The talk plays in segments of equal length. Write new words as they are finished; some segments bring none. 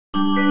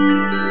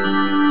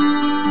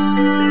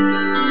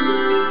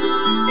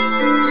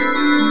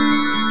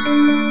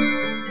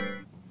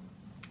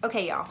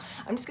y'all.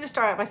 I'm just gonna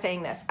start out by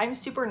saying this. I'm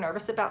super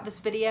nervous about this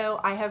video.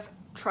 I have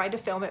tried to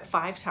film it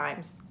 5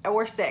 times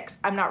or 6.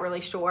 I'm not really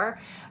sure.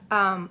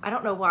 I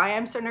don't know why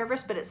I'm so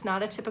nervous, but it's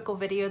not a typical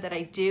video that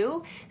I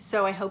do.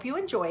 So I hope you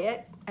enjoy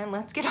it and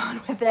let's get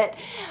on with it.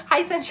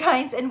 Hi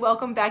Sunshines and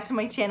welcome back to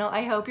my channel.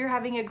 I hope you're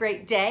having a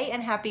great day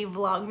and happy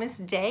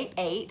Vlogmas day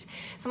 8.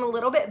 So I'm a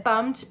little bit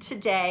bummed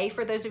today.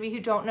 For those of you who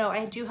don't know,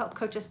 I do help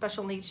coach a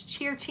special needs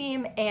cheer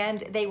team and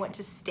they went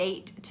to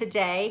state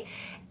today.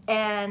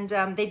 And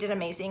they did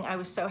amazing. I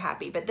was so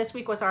happy. But this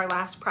week was our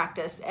last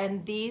practice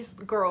and these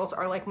girls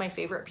are like my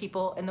favorite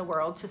people in the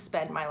world to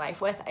spend my life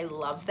with. I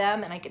love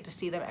them and I get to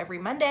see them every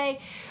Monday.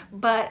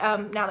 But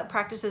now that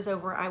practice is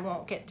over, I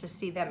won't get to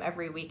see them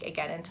every week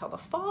again until the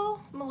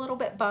fall. I'm a little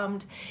bit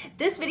bummed.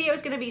 This video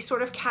is going to be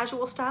sort of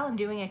casual style. I'm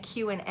doing a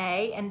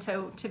Q&A. And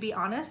so to be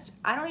honest,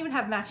 I don't even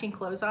have matching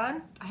clothes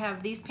on. I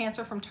have these pants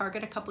are from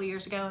Target a couple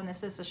years ago and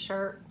this is a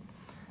shirt.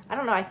 I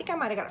don't know, I think I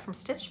might have got it from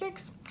Stitch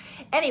Fix.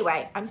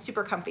 Anyway, I'm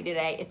super comfy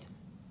today. It's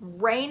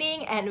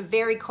raining and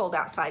very cold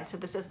outside, so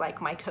this is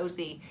like my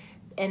cozy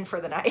in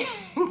for the night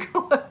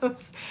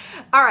clothes.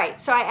 All right,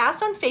 so I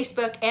asked on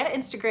Facebook and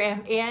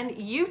Instagram and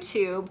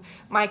YouTube,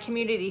 my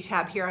community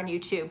tab here on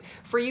YouTube,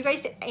 for you guys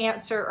to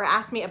answer or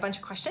ask me a bunch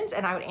of questions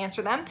and I would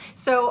answer them.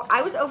 So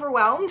I was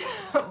overwhelmed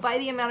by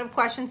the amount of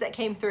questions that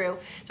came through.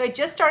 So I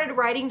just started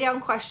writing down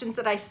questions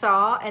that I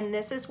saw and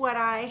this is what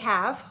I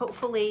have.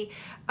 Hopefully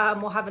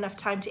we'll have enough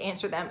time to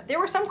answer them. There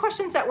were some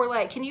questions that were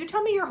like, can you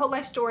tell me your whole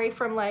life story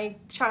from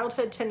like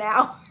childhood to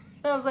now?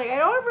 And I was like, I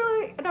don't have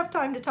really enough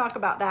time to talk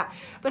about that,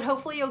 but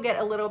hopefully you'll get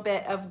a little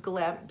bit of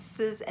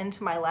glimpses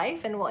into my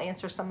life and we'll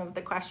answer some of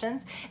the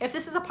questions. If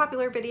this is a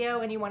popular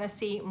video and you want to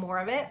see more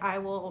of it, I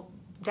will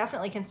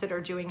definitely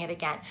consider doing it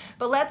again.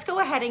 But let's go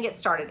ahead and get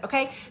started,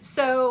 okay?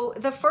 So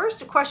the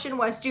first question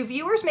was, do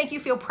viewers make you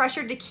feel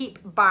pressured to keep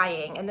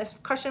buying? And this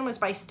question was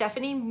by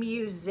Stephanie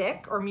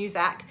Music or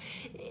Muzak.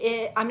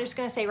 I'm just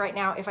gonna say right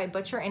now, if I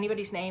butcher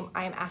anybody's name,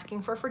 I am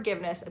asking for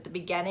forgiveness at the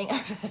beginning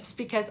of this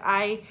because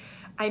I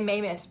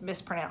may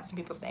mispronounce some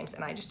people's names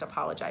and I just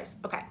apologize.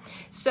 Okay,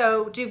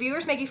 so do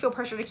viewers make you feel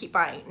pressure to keep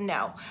buying?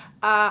 No.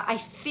 I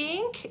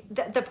think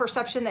that the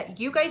perception that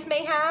you guys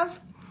may have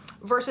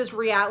versus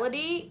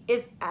reality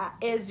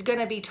is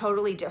gonna be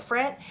totally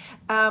different.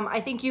 I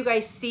think you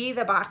guys see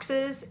the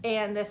boxes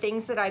and the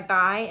things that I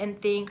buy and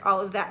think all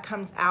of that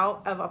comes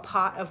out of a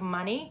pot of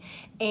money,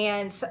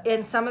 and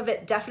some of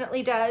it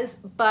definitely does,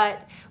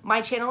 but my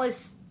channel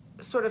is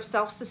sort of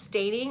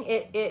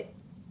self-sustaining.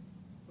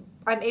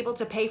 I'm able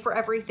to pay for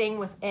everything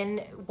within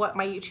what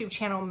my YouTube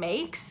channel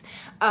makes.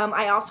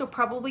 I also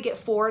probably get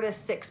 4 to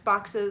 6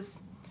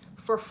 boxes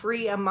for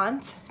free a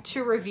month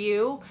to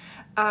review,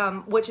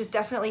 which is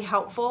definitely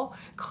helpful.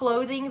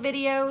 Clothing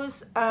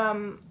videos,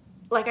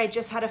 like I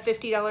just had a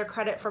 $50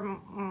 credit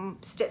from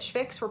Stitch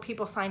Fix where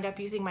people signed up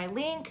using my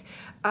link.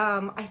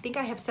 I think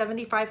I have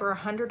 $75 or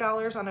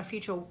 $100 on a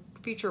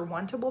future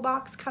wantable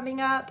box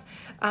coming up.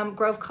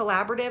 Grove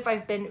Collaborative,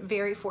 I've been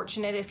very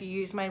fortunate if you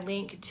use my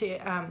link to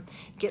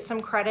get some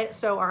credit.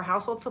 So our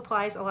household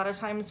supplies, a lot of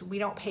times we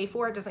don't pay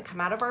for, it doesn't come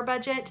out of our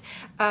budget.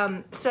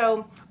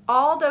 So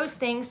all those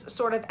things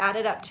sort of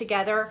added up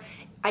together.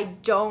 I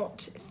don't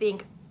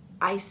think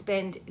I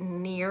spend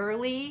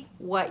nearly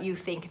what you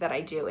think that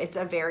I do. It's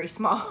a very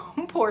small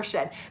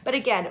portion. But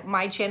again,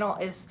 my channel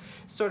is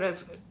sort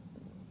of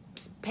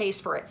pays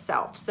for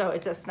itself. So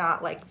it's just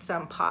not like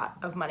some pot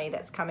of money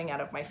that's coming out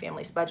of my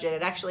family's budget.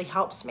 It actually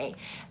helps me.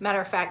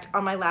 Matter of fact,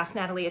 on my last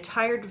Natalie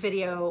Attired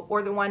video,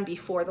 or the one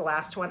before the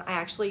last one, I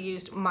actually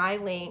used my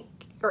link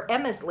or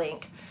Emma's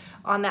link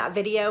on that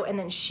video, and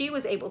then she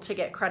was able to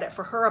get credit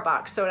for her a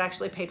box, so it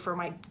actually paid for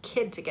my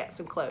kid to get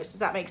some clothes. Does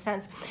that make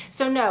sense?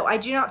 So no, I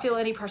do not feel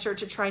any pressure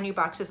to try new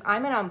boxes.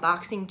 I'm an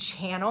unboxing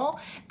channel.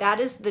 That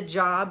is the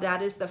job,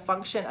 that is the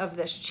function of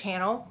this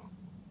channel.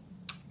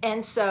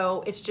 And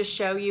so it's just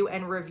show you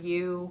and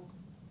review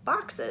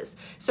boxes.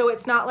 So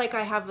it's not like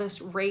I have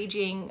this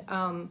raging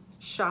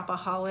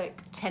shopaholic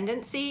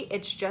tendency.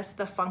 It's just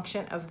the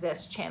function of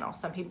this channel.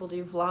 Some people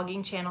do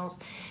vlogging channels.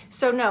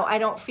 So no, I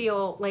don't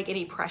feel like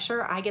any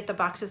pressure. I get the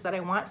boxes that I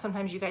want.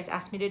 Sometimes you guys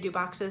ask me to do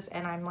boxes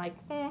and I'm like,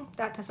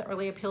 that doesn't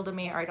really appeal to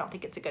me, or I don't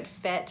think it's a good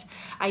fit.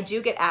 I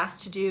do get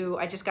asked to do,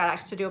 I just got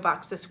asked to do a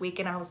box this week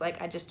and I was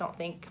like, I just don't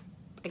think,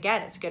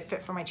 again, it's a good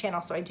fit for my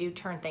channel, so I do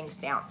turn things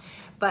down.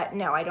 But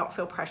no, I don't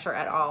feel pressure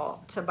at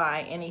all to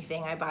buy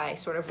anything. I buy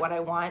sort of what I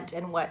want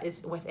and what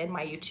is within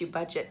my YouTube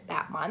budget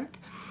that month.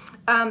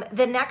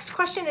 The next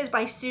question is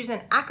by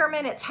Susan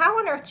Ackerman. It's, how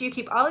on earth do you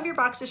keep all of your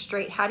boxes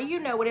straight? How do you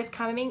know what is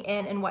coming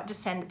in and what to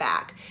send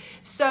back?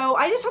 So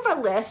I just have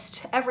a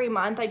list every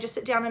month. I just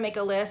sit down and make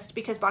a list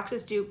because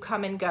boxes do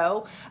come and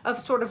go of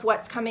sort of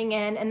what's coming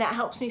in, and that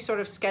helps me sort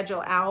of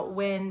schedule out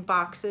when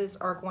boxes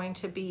are going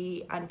to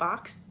be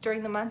unboxed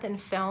during the month and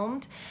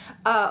filmed.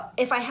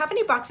 If I have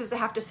any boxes that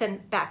have to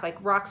send back, like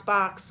Rock's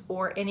box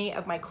or any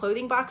of my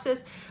clothing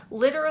boxes,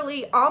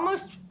 literally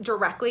almost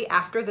directly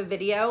after the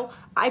video,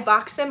 I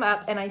box them up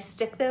up and I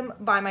stick them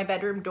by my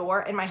bedroom door,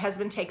 and my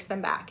husband takes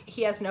them back.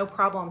 He has no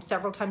problem.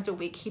 Several times a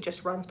week, he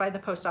just runs by the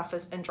post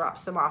office and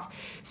drops them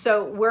off.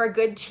 So we're a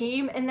good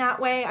team in that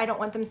way. I don't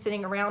want them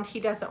sitting around. He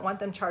doesn't want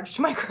them charged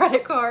to my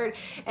credit card.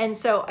 And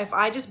so if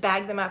I just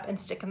bag them up and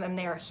stick them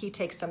there, he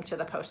takes them to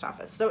the post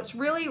office. So it's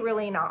really,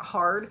 really not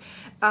hard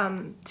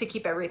to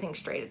keep everything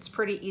straight. It's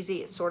pretty easy.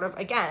 It's sort of,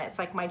 again, it's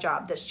like my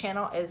job. This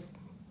channel is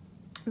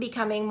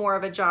becoming more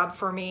of a job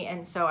for me,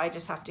 and so I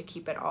just have to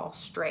keep it all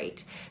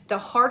straight. The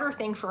harder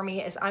thing for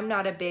me is I'm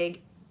not a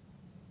big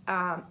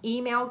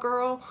email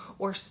girl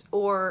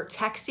or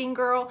texting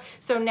girl.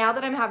 So now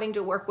that I'm having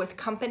to work with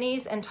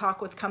companies and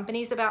talk with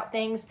companies about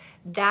things,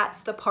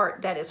 that's the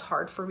part that is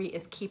hard for me,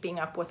 is keeping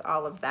up with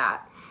all of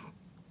that.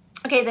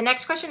 Okay, the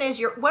next question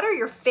is, what are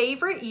your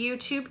favorite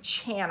YouTube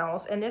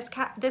channels? And this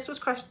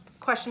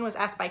question was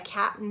asked by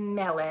Cat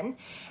Mellon.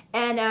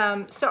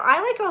 And so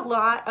I like a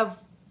lot of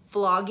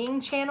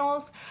vlogging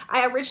channels.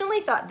 I originally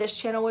thought this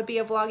channel would be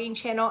a vlogging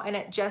channel, and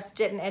it just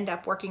didn't end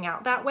up working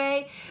out that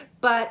way.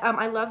 But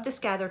I love This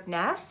Gathered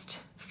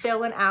Nest.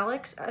 Phil and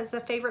Alex is a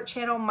favorite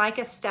channel.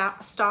 Micah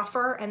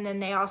Stauffer, and then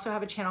they also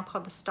have a channel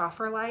called The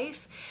Stauffer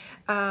Life.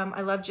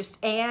 I love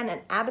Just Ann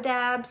and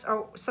Abadabs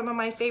are some of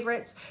my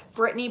favorites.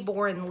 Brittany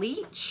Boren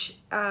Leach.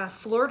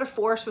 Fleur de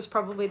Force was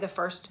probably the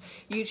first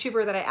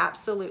YouTuber that I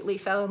absolutely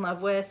fell in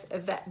love with.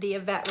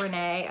 Yvette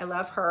Renee, I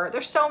love her.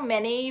 There's so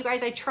many, you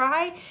guys. I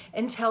try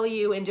and tell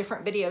you in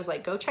different videos,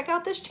 like, go check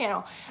out this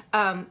channel,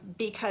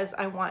 because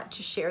I want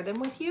to share them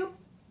with you.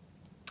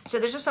 So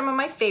those are some of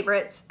my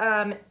favorites.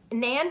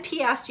 Nan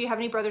P.S. Do you have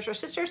any brothers or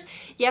sisters?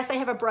 Yes, I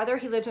have a brother.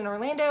 He lives in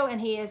Orlando, and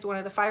he is one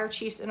of the fire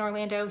chiefs in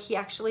Orlando. He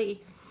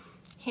actually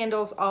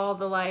handles all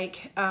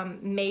the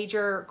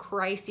major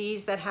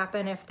crises that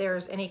happen if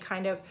there's any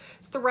kind of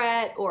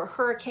threat or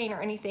hurricane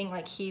or anything.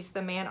 Like, he's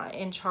the man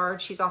in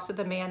charge. He's also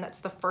the man that's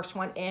the first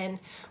one in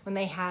when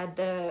they had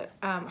the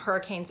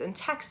hurricanes in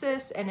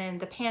Texas and in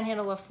the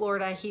panhandle of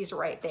Florida. He's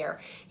right there.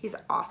 He's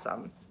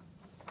awesome.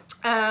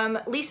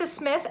 Lisa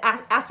Smith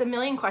asked a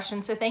million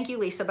questions, so thank you,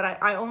 Lisa, but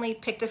I only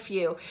picked a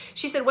few.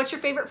 She said, what's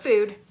your favorite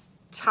food?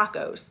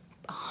 Tacos.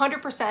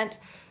 100%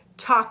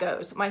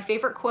 tacos. My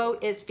favorite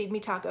quote is, feed me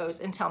tacos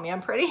and tell me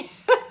I'm pretty.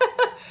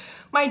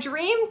 My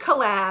dream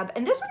collab,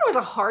 and this one was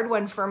a hard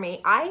one for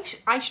me.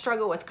 I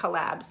struggle with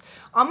collabs.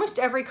 Almost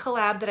every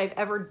collab that I've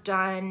ever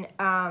done,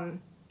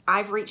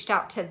 I've reached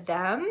out to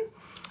them.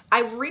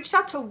 I've reached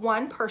out to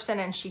one person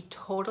and she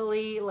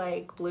totally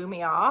blew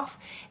me off.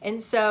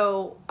 And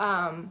so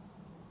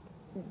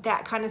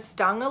that kind of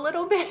stung a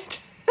little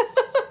bit.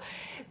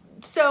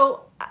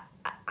 So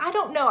I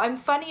don't know. I'm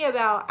funny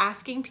about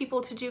asking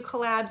people to do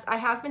collabs. I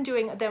have been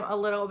doing them a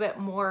little bit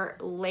more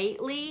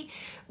lately,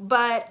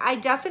 but I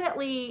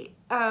definitely,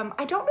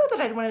 I don't know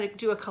that I'd want to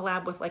do a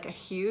collab with a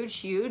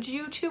huge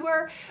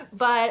YouTuber,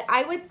 but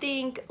I would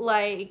think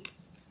like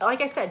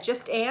I said,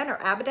 Just Ann or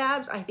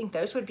Abadabs, I think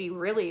those would be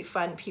really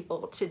fun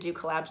people to do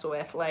collabs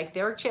with.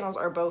 Their channels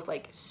are both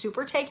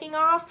super taking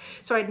off,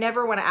 so I'd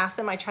never want to ask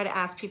them. I try to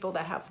ask people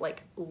that have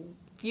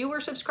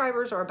fewer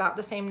subscribers or about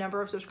the same number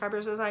of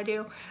subscribers as I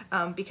do,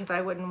 because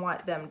I wouldn't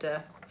want them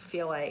to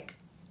feel like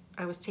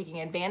I was taking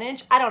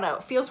advantage. I don't know.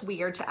 It feels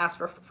weird to ask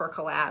for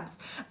collabs.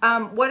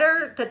 What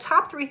are the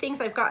top 3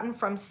 things I've gotten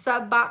from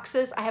sub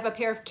boxes? I have a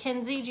pair of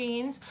Kinsey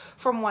jeans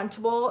from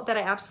Wantable that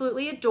I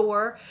absolutely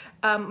adore.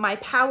 My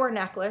power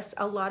necklace,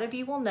 a lot of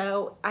you will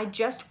know. I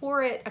just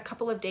wore it a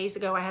couple of days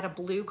ago. I had a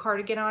blue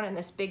cardigan on and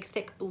this big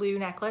thick blue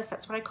necklace.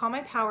 That's what I call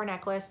my power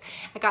necklace.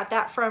 I got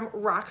that from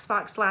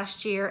Rocksbox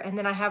last year. And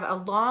then I have a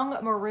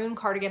long maroon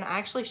cardigan. I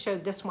actually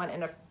showed this one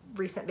in a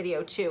recent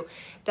video too.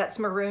 That's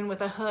maroon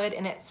with a hood,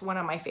 and it's one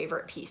of my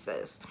favorite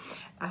pieces.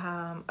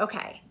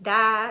 Okay,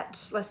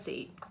 let's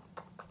see.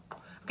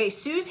 Okay,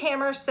 Sue's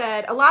Hammer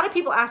said, a lot of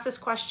people ask this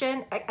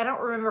question. I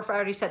don't remember if I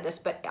already said this,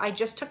 but I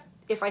just took,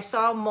 if I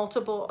saw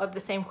multiple of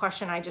the same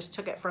question, I just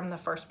took it from the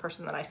first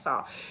person that I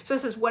saw. So it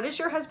says, what does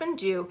your husband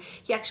do?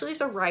 He actually is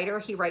a writer.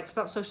 He writes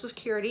about Social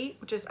Security,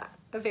 which is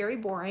very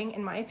boring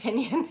in my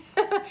opinion,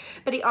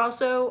 but he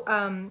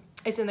also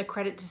is in the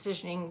credit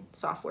decisioning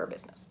software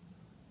business.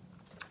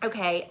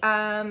 Okay,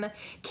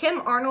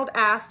 Kim Arnold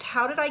asked,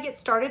 how did I get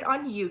started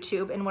on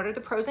YouTube and what are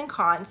the pros and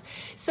cons?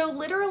 So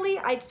literally,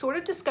 I sort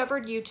of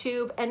discovered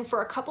YouTube, and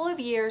for a couple of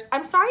years,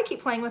 I'm sorry I keep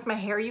playing with my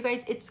hair, you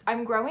guys,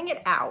 I'm growing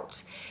it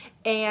out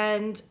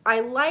and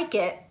I like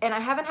it, and I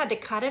haven't had to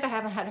cut it. I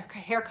haven't had a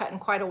haircut in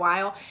quite a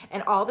while,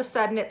 and all of a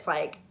sudden it's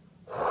like,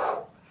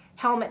 whew,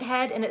 helmet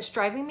head, and it's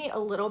driving me a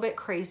little bit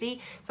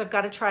crazy. So I've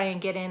got to try and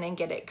get in and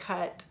get it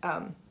cut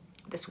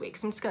this week.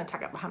 So I'm just going to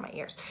tuck it behind my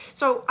ears.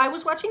 So I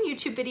was watching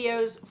YouTube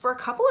videos for a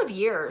couple of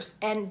years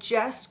and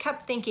just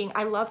kept thinking,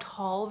 I loved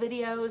haul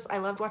videos. I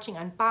loved watching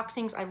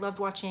unboxings. I loved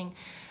watching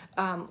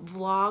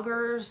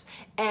vloggers.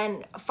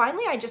 And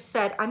finally I just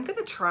said, I'm going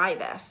to try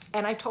this.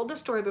 And I've told this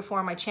story before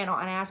on my channel,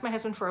 and I asked my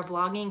husband for a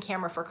vlogging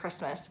camera for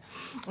Christmas,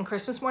 and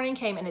Christmas morning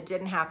came and it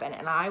didn't happen.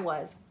 And I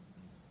was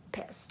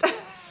pissed.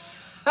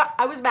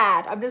 I was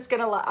mad. I'm not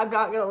gonna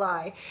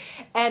lie.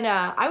 And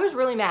I was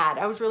really mad.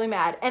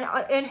 And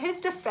in his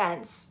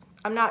defense,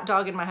 I'm not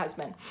dogging my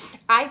husband.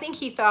 I think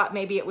he thought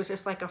maybe it was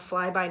just like a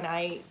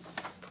fly-by-night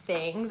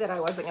thing that I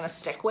wasn't gonna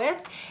stick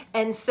with.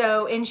 And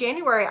so in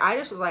January, I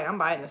just was like, I'm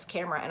buying this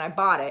camera, and I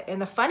bought it.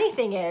 And the funny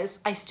thing is,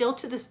 I still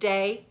to this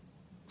day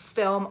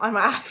film on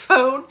my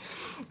iPhone,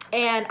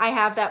 and I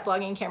have that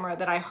vlogging camera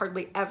that I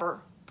hardly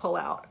ever pull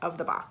out of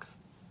the box.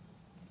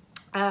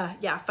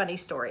 Yeah, funny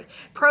story.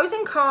 Pros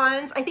and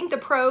cons. I think the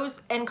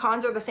pros and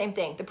cons are the same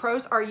thing. The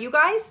pros are you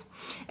guys,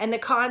 and the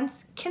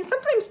cons can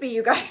sometimes be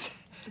you guys.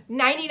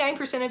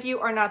 99% of you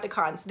are not the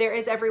cons. There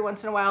is every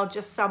once in a while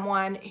just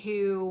someone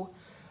who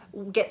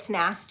gets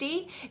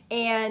nasty,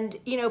 and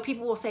you know,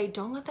 people will say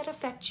don't let that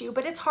affect you,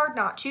 but it's hard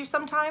not to.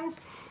 Sometimes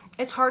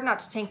it's hard not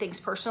to take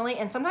things personally,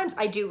 and sometimes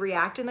I do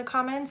react in the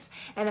comments,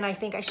 and then I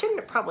think I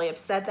shouldn't probably have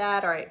said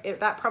that, or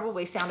that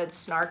probably sounded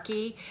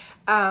snarky,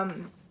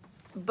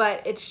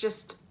 but it's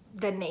just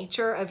the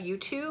nature of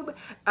YouTube.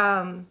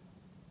 I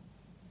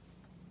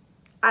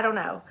don't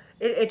know.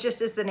 It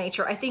just is the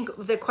nature. I think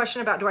the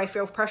question about do I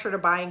feel pressure to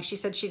buying, she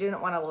said she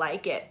didn't want to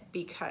like it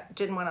because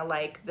didn't want to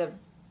like the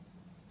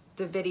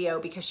video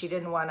because she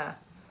didn't want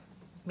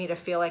me to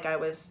feel like I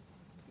was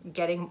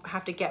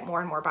have to get more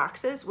and more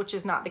boxes, which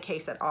is not the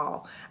case at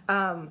all.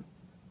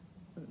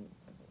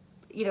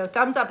 You know,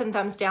 thumbs up and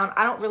thumbs down,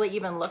 I don't really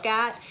even look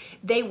at.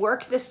 They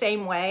work the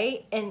same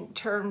way in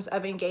terms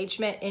of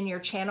engagement in your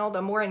channel.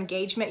 The more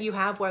engagement you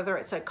have, whether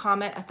it's a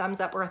comment, a thumbs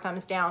up, or a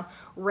thumbs down,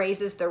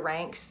 raises the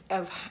ranks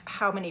of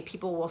how many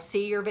people will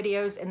see your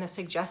videos in the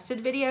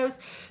suggested videos.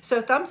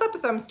 So thumbs up or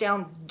thumbs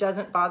down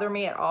doesn't bother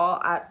me at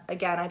all.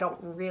 Again, I don't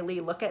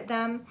really look at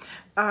them.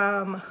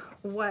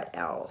 What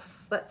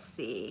else? Let's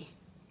see.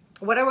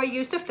 What do I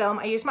use to film?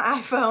 I use my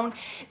iPhone.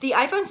 The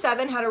iPhone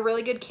 7 had a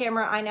really good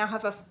camera. I now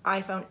have an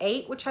iPhone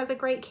 8, which has a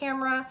great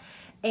camera.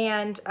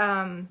 And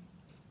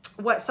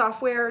what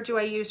software do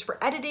I use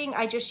for editing?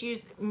 I just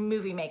use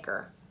Movie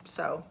Maker,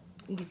 so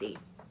easy.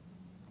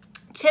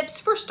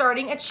 Tips for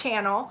starting a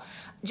channel: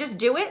 just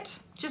do it.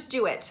 Just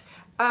do it.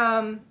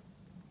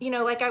 You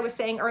know, like I was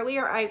saying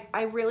earlier,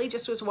 I really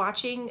just was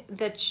watching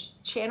the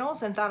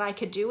channels and thought I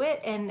could do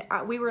it. And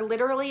we were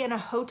literally in a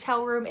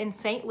hotel room in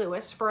St.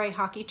 Louis for a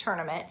hockey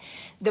tournament.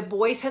 The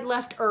boys had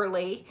left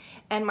early,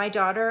 and my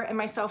daughter and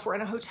myself were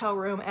in a hotel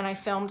room, and I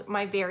filmed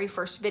my very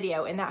first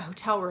video in that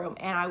hotel room,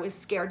 and I was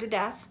scared to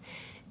death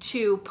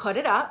to put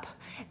it up.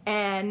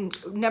 And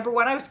number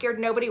one, I was scared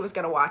nobody was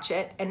gonna watch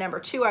it. And number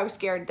two, I was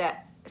scared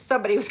that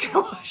somebody was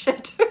gonna watch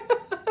it.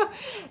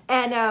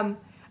 And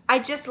I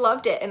just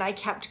loved it, and I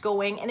kept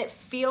going, and it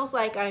feels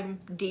like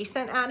I'm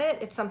decent at it.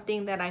 It's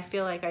something that I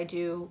feel like I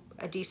do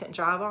a decent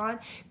job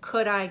on.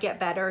 Could I get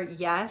better?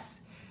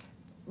 Yes,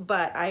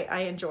 but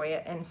I enjoy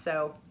it. And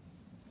so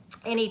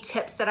any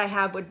tips that I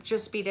have would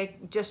just be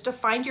to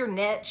find your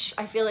niche.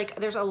 I feel like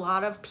there's a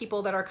lot of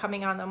people that are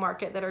coming on the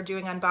market that are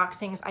doing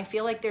unboxings. I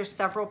feel like there's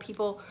several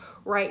people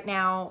right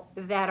now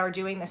that are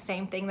doing the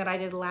same thing that I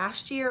did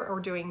last year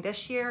or doing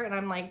this year, and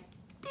I'm like,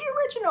 be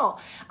original.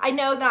 I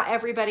know not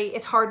everybody,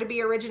 it's hard to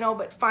be original,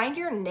 but find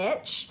your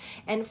niche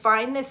and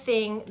find the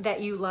thing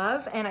that you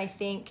love, and I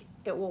think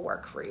it will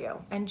work for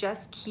you. And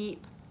just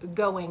keep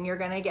going. You're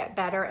gonna get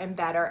better and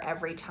better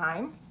every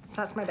time.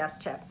 That's my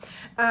best tip.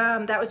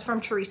 That was from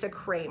Teresa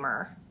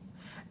Kramer.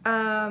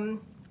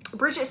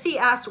 Bridget C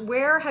asked,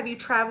 where have you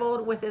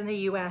traveled within the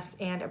US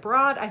and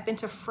abroad? I've been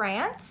to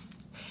France,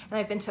 and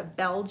I've been to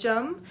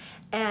Belgium,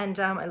 and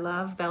I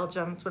love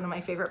Belgium. It's one of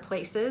my favorite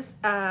places.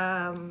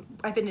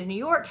 I've been to New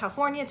York,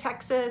 California,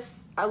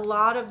 Texas, a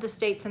lot of the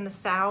states in the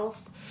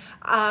South.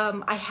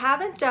 I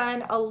haven't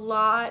done a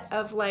lot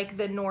of like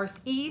the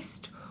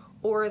Northeast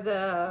or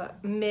the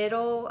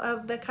middle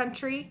of the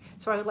country,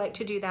 so I would like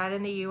to do that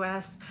in the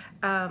US.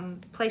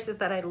 Places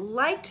that I'd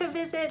like to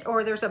visit,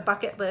 or there's a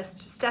bucket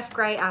list. Steph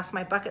Gray asked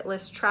my bucket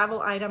list travel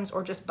items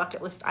or just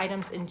bucket list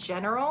items in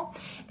general.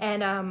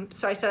 And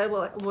so I said I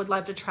would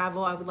love to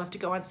travel. I would love to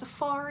go on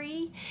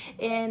safari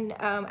in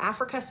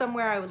Africa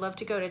somewhere. I would love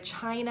to go to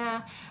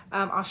China,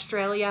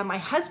 Australia. My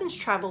husband's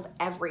traveled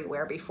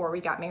everywhere before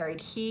we got married.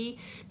 He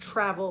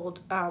traveled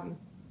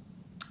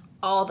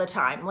all the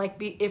time. Like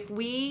if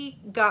we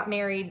got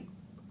married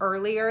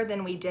earlier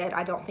than we did,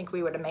 I don't think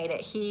we would have made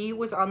it. He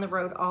was on the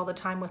road all the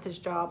time with his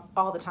job,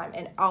 all the time,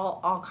 in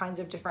all kinds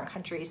of different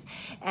countries.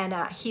 And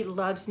he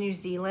loves New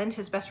Zealand.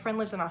 His best friend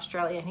lives in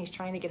Australia, and he's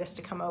trying to get us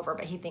to come over,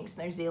 but he thinks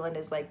New Zealand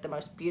is like the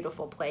most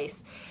beautiful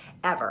place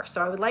ever.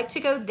 So I would like to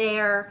go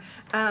there.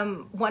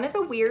 One of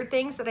the weird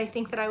things that I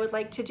think that I would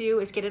like to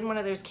do is get in one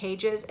of those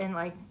cages and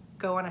like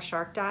go on a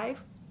shark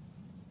dive.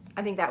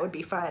 I think that would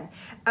be fun.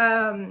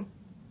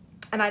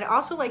 And I'd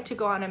also like to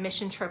go on a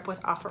mission trip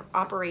with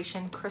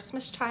Operation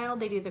Christmas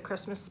Child. They do the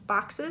Christmas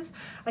boxes.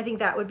 I think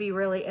that would be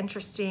really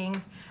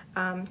interesting.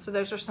 So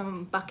those are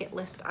some bucket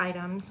list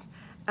items.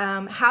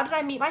 How did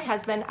I meet my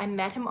husband? I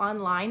met him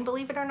online,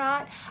 believe it or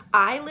not.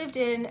 I lived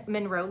in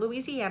Monroe,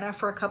 Louisiana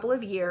for a couple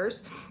of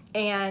years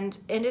and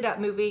ended up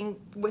moving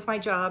with my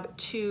job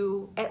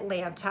to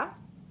Atlanta.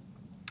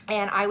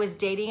 And I was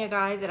dating a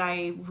guy that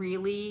I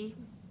really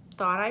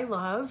thought I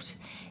loved,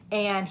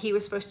 and he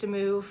was supposed to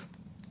move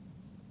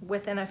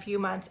within a few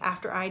months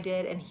after I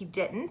did, and he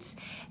didn't.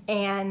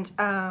 And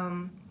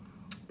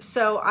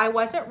so I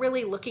wasn't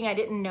really looking, I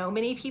didn't know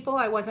many people.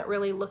 I wasn't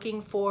really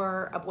looking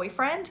for a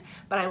boyfriend,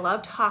 but I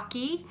loved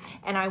hockey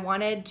and I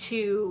wanted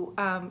to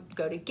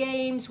go to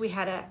games.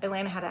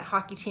 Atlanta had a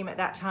hockey team at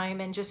that time,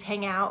 and just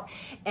hang out.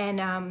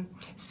 And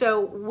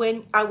so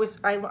when I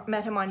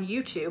met him on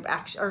YouTube,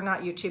 actually, or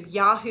not YouTube,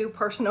 Yahoo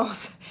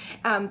Personals.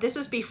 This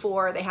was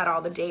before they had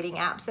all the dating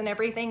apps and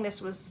everything.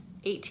 This was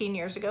 18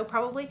 years ago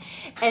probably.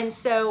 And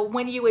so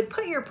when you would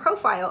put your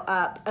profile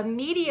up,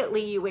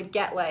 immediately you would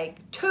get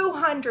like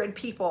 200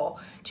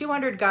 people,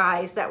 200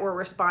 guys that were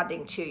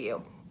responding to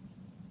you.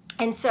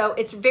 And so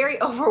it's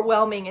very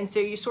overwhelming. And so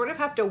you sort of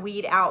have to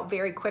weed out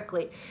very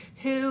quickly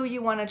who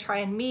you want to try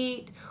and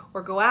meet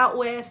or go out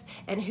with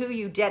and who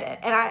you didn't.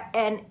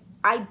 And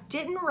I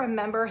didn't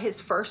remember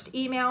his first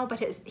email,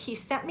 but he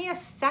sent me a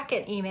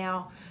second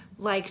email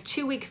like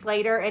 2 weeks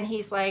later, and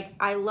he's like,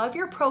 I love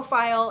your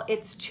profile.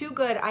 It's too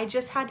good. I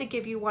just had to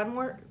give you one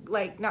more,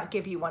 like, not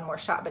give you one more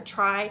shot, but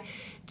try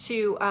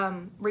to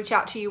reach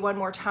out to you one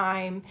more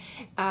time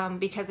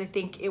because I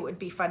think it would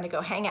be fun to go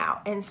hang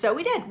out. And so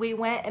we did. We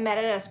went and met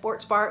at a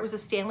sports bar. It was a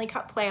Stanley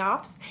Cup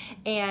playoffs,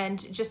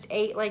 and just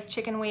ate like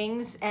chicken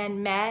wings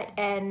and met,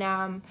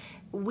 and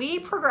we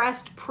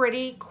progressed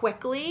pretty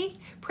quickly.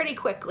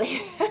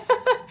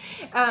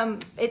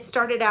 It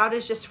started out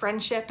as just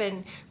friendship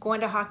and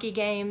going to hockey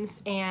games,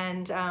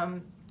 and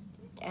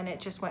it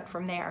just went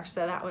from there.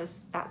 So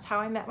that's how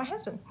I met my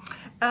husband.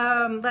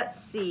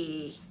 Let's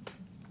see.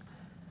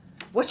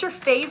 What's your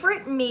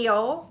favorite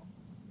meal?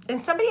 And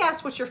somebody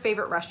asked, what's your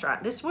favorite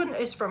restaurant? This one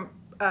is from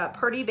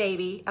Purdy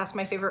Baby. Asked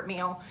my favorite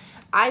meal.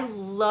 I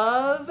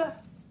love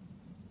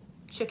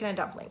chicken and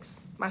dumplings.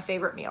 My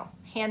favorite meal,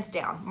 hands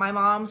down. My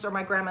mom's or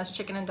my grandma's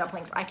chicken and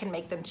dumplings, I can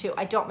make them too.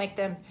 I don't make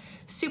them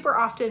super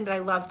often, but I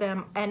love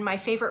them. And my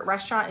favorite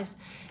restaurant is,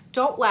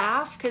 don't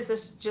laugh because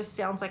this just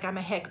sounds like I'm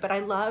a hick, but I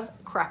love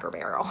Cracker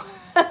Barrel.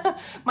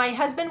 My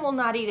husband will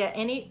not eat at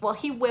any, well,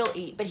 he will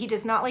eat, but he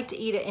does not like to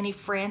eat at any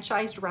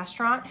franchised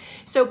restaurant.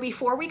 So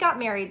before we got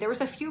married, there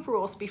was a few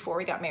rules before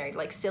we got married,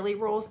 like silly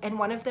rules. And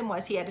one of them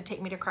was he had to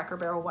take me to Cracker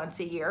Barrel once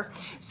a year.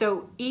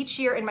 So each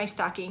year in my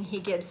stocking, he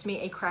gives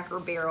me a Cracker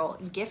Barrel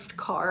gift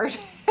card.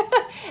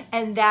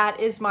 And that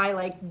is my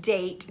like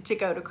date to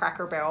go to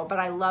Cracker Barrel. But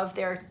I love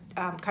their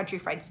country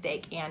fried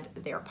steak, and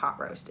their pot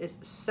roast is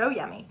so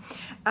yummy.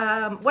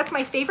 What's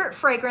my favorite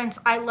fragrance?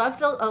 I love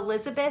the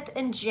Elizabeth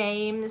and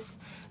James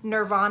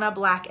Nirvana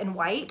Black and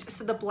White.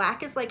 So the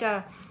black is like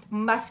a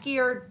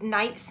muskier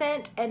night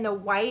scent, and the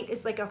white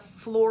is like a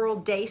floral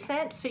day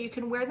scent. So you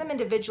can wear them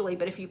individually,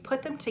 but if you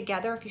put them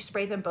together, if you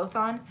spray them both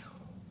on,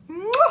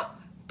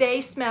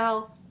 they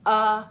smell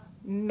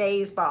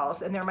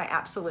amazeballs, and they're my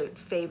absolute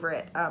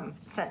favorite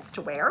scents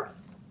to wear.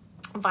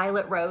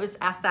 Violet Rose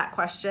asked that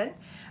question.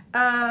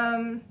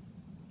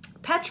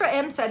 Petra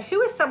M said, who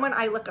is someone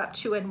I look up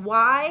to and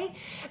why?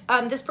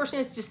 This person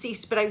is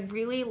deceased, but I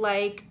really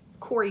like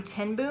Corrie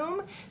ten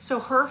Boom.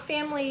 So her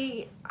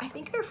family, I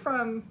think they're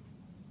from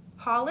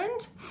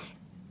Holland.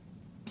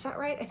 Is that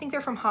right? I think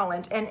they're from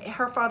Holland. And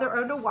her father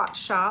owned a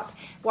watch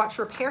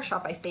repair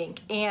shop, I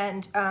think.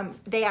 And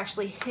they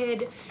actually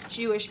hid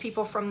Jewish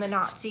people from the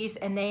Nazis,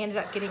 and they ended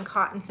up getting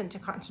caught and sent to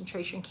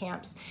concentration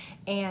camps.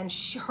 And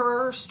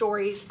her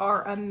stories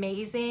are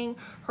amazing.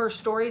 Her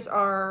stories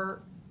are,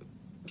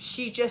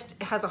 she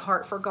just has a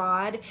heart for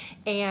God,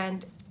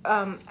 and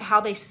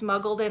how they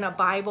smuggled in a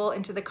Bible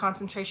into the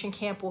concentration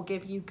camp will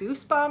give you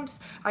goosebumps.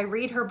 I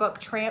read her book,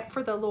 Tramp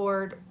for the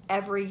Lord,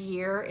 every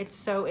year. It's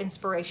so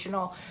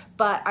inspirational,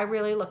 but I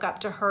really look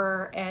up to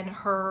her. And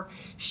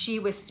she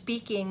was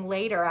speaking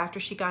later after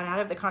she got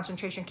out of the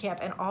concentration camp,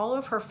 and all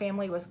of her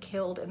family was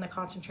killed in the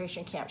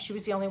concentration camp. She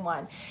was the only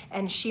one,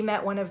 and she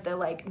met one of the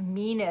like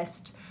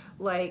meanest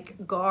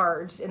like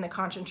guards in the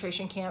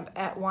concentration camp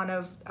at one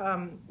of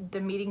the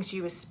meetings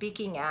she was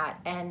speaking at,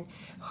 and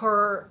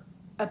her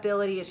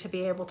ability to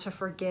be able to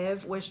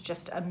forgive was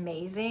just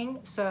amazing.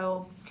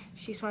 So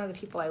she's one of the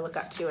people I look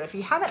up to. And if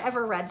you haven't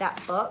ever read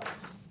that book,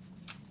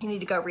 you need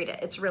to go read it.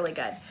 It's really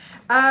good.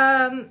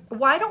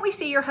 Why don't we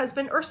see your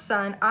husband or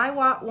son?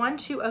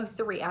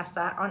 IWA1203 asked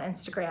that on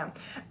Instagram.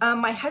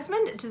 My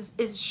husband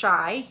is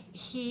shy.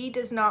 He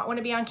does not want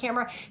to be on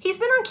camera. He's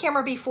been on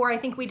camera before. I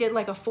think we did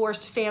like a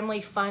forced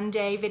family fun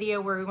day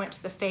video where we went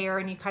to the fair,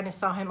 and you kind of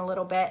saw him a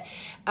little bit.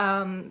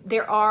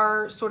 There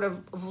are sort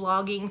of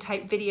vlogging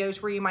type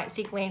videos where you might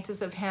see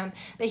glances of him,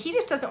 but he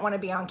just doesn't want to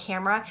be on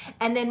camera.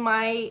 And then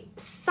my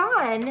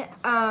son,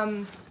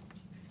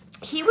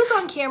 he was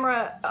on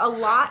camera a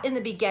lot in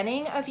the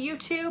beginning of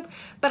YouTube,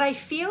 but I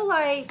feel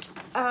like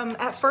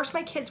at first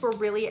my kids were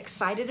really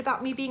excited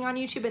about me being on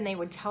YouTube, and they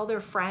would tell their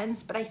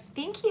friends, but I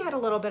think he had a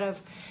little bit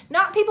of,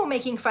 not people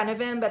making fun of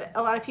him, but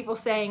a lot of people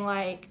saying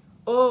like,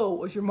 oh,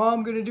 was your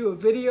mom gonna do a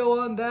video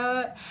on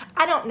that?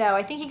 I don't know.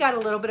 I think he got a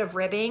little bit of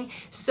ribbing.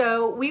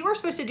 So we were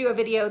supposed to do a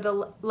video,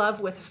 the Love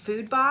with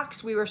Food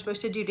box, we were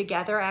supposed to do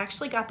together. I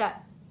actually got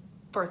that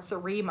for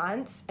 3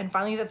 months, and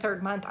finally the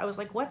third month I was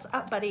like, what's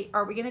up, buddy?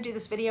 Are we gonna do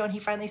this video? And he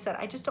finally said,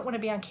 I just don't want to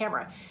be on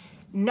camera.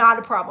 not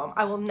a problem.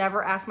 I will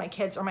never ask my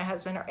kids or my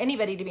husband or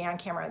anybody to be on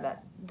camera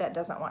that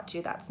doesn't want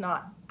to. That's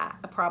not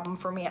a problem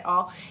for me at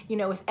all. You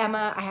know, with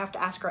Emma, I have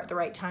to ask her at the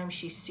right time.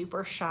 She's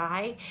super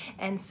shy.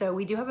 And so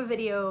we do have a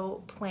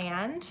video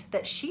planned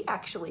that she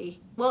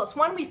actually, well, it's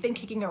one we've been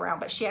kicking around,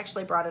 but she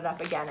actually brought it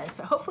up again. And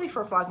so hopefully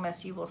for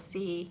Vlogmas, you will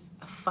see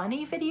a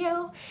funny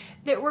video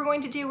that we're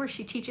going to do where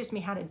she teaches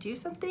me how to do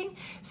something.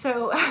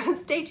 So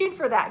stay tuned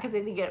for that because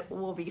I think it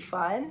will be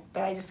fun,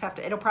 but I just have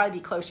to, it'll probably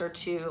be closer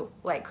to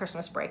like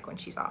Christmas break when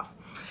she's off.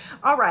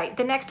 All right,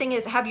 the next thing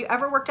is, have you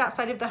ever worked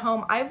outside of the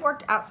home? I've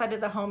worked outside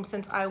of the home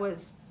since I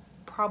was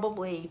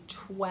probably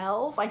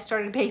 12. I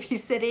started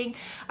babysitting.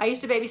 I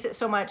used to babysit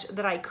so much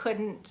that I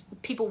couldn't,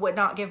 people would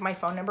not give my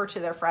phone number to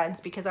their friends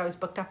because I was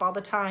booked up all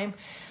the time.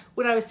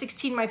 When I was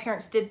 16, my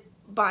parents did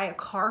buy a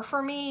car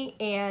for me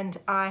and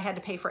I had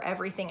to pay for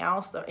everything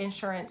else, the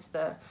insurance,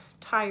 the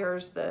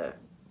tires, the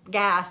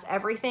gas,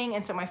 everything.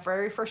 And so my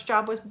very first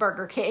job was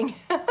Burger King.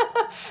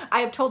 I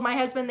have told my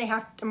husband they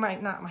have to,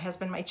 not my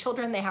husband, my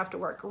children, they have to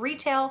work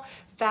retail,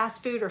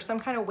 fast food, or some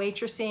kind of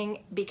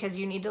waitressing because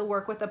you need to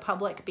work with the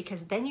public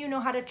because then you know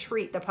how to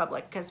treat the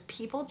public because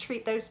people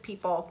treat those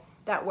people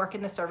that work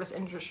in the service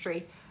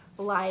industry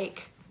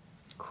like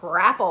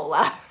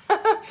crapola.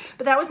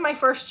 But that was my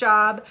first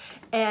job.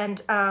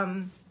 And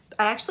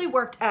I actually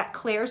worked at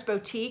Claire's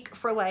Boutique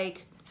for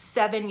like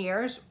 7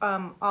 years,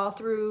 all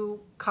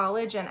through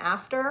college and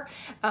after,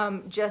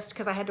 just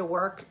because I had to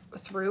work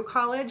through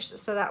college.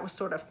 So that was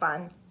sort of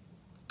fun.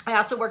 I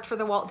also worked for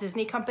the Walt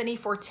Disney Company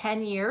for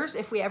 10 years.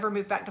 If we ever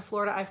moved back to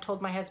Florida, I've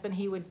told my husband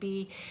he would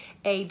be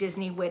a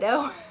Disney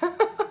widow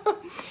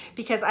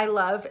because I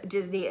love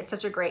Disney. It's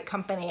such a great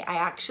company. I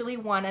actually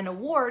won an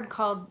award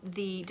called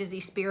the Disney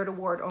Spirit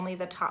Award. Only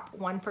the top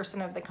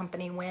 1% of the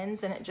company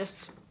wins, and it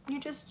just, you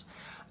just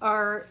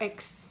are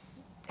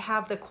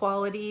have the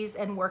qualities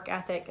and work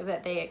ethic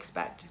that they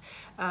expect.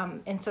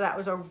 And so that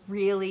was a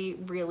really,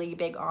 really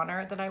big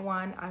honor that I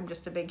won. I'm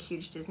just a big,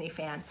 huge Disney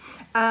fan.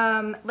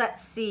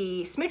 Let's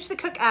see. Smooch the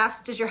Cook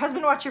asked, does your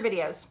husband watch your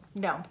videos?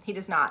 No, he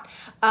does not.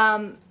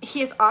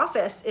 His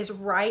office is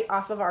right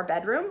off of our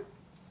bedroom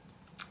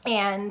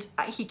and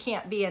he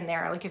can't be in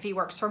there. Like if he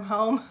works from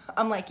home,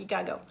 I'm like, you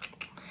gotta go.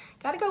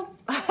 Gotta go.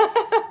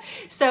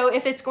 So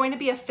if it's going to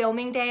be a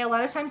filming day, a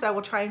lot of times I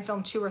will try and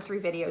film 2 or 3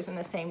 videos in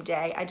the same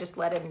day. I just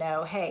let him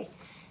know, hey,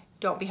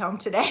 don't be home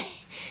today.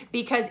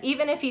 Because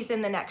even if he's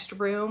in the next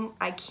room,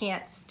 I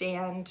can't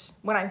stand,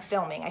 when I'm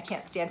filming, I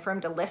can't stand for him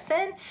to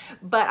listen.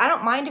 But I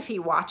don't mind if he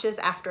watches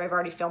after I've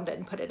already filmed it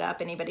and put it up.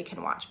 Anybody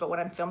can watch, but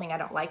when I'm filming, I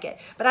don't like it.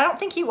 But I don't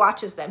think he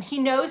watches them. He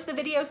knows the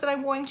videos that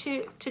I'm going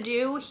to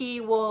do. He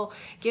will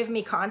give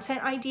me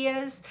content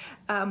ideas,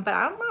 but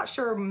I'm not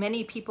sure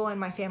many people in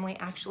my family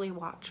actually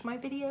watch my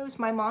videos.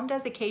 My mom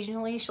does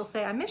occasionally. She'll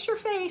say, I miss your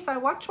face. I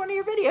watched one of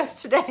your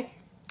videos today.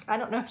 I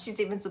don't know if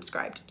she's even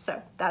subscribed,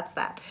 so that's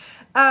that.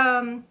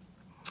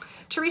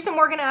 Teresa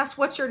Morgan asked,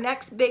 what's your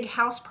next big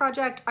house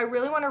project? I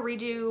really want to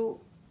redo,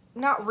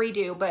 not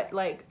redo, but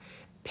like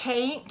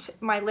paint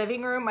my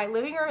living room. My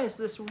living room is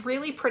this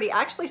really pretty, I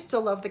actually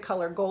still love the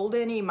color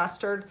goldeny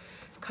mustard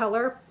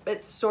color.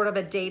 It's sort of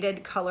a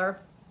dated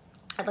color.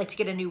 I'd like to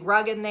get a new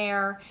rug in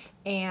there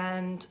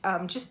and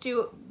just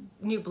do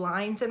new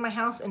blinds in my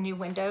house and new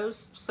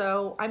windows.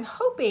 So I'm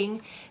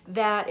hoping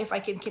that if I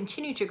can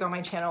continue to grow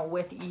my channel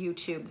with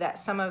YouTube, that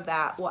some of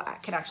that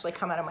can actually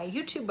come out of my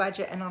YouTube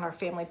budget and on our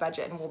family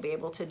budget, and we'll be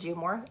able to do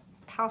more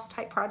house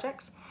type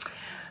projects.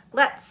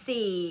 Let's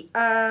see.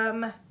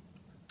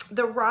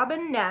 The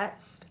Robin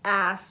Nest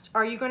asked,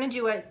 are you going to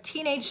do a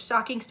teenage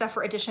stocking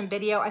stuffer edition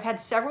video? I've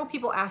had several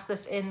people ask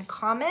this in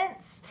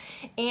comments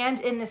and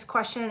in this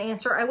question and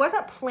answer. I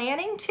wasn't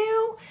planning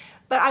to,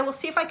 but I will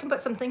see if I can put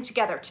something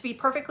together. To be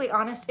perfectly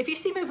honest, if you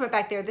see movement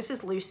back there, this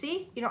is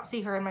Lucy. You don't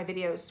see her in my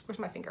videos. Where's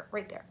my finger?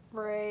 Right there,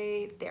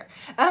 right there.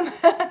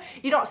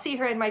 You don't see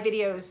her in my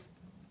videos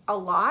a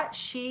lot.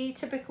 She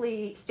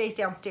typically stays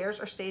downstairs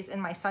or stays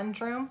in my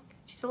son's room.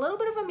 She's a little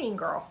bit of a mean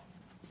girl,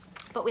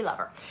 but we love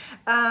her.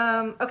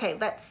 Okay,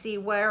 let's see,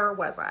 where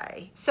was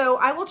I? So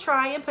I will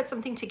try and put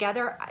something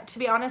together. To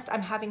be honest,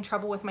 I'm having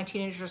trouble with my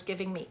teenagers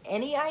giving me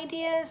any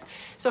ideas.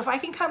 So if I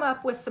can come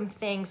up with some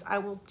things, I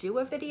will do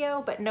a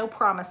video, but no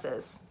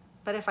promises.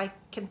 But if I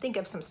can think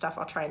of some stuff,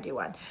 I'll try and do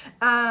one.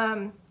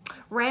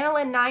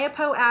 Ranelyn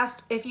Nyapo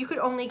asked, if you could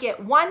only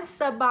get 1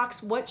 sub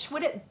box, which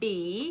would it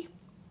be?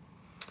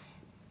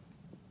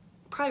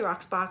 Probably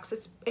Rocks Box.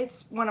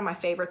 It's one of my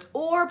favorites.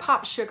 Or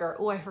Pop Sugar.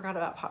 Oh, I forgot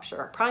about Pop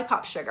Sugar. Probably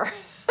Pop Sugar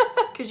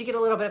because you get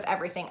a little bit of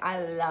everything. I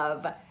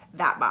love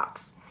that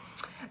box.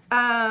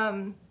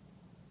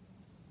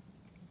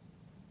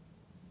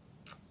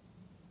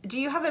 Do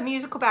you have a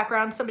musical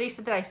background? Somebody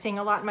said that I sing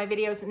a lot in my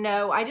videos.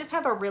 No, I just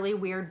have a really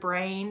weird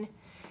brain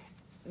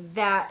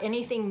that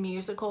anything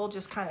musical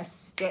just kind of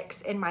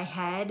sticks in my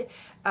head.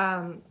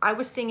 I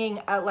was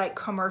singing a like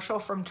commercial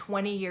from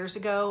 20 years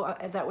ago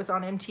that was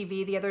on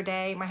MTV the other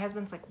day. My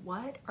husband's like,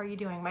 what are you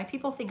doing? My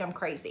people think I'm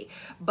crazy,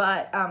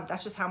 but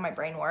that's just how my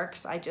brain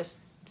works. I just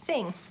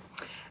sing.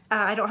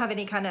 I don't have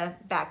any kind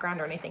of background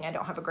or anything. I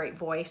don't have a great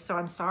voice, so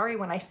I'm sorry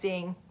when I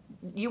sing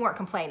you weren't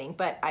complaining,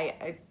 but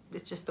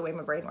it's just the way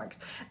my brain works.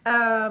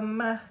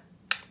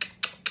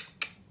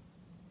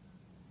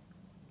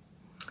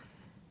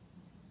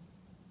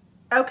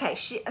 Okay,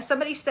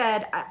 somebody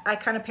said, I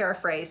kind of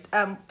paraphrased,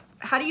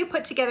 how do you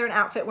put together an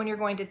outfit when you're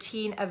going to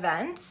teen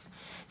events?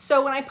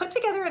 So when I put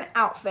together an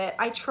outfit,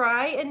 I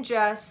try and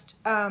just,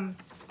 I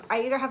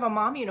either have a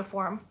mom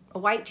uniform, a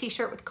white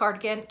t-shirt with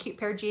cardigan, a cute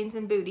pair of jeans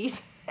and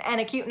booties, and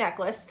a cute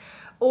necklace,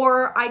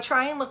 or I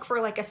try and look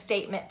for like a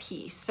statement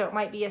piece. So it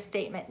might be a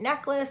statement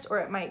necklace, or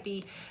it might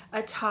be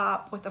a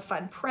top with a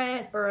fun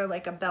print, or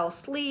like a bell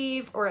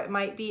sleeve, or it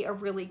might be a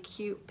really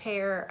cute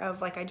pair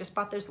of, like, I just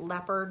bought those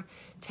leopard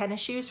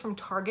tennis shoes from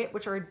Target,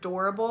 which are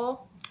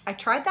adorable. I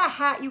tried that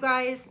hat, you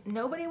guys.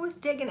 Nobody was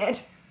digging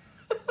it.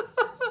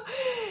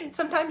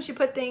 Sometimes you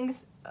put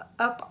things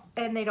up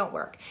and they don't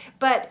work.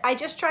 But I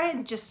just try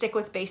and just stick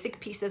with basic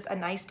pieces, a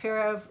nice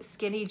pair of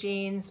skinny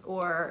jeans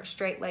or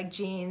straight leg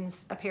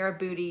jeans, a pair of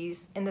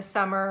booties. In the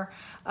summer,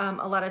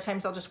 a lot of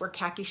times I'll just wear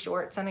khaki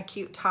shorts and a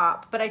cute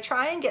top. But I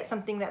try and get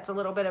something that's a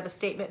little bit of a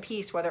statement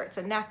piece, whether it's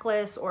a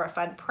necklace or a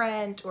fun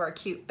print or a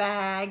cute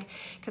bag,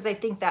 because I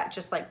think that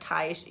just like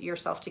ties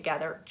yourself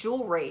together.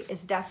 Jewelry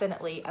is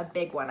definitely a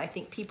big one. I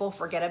think people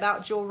forget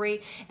about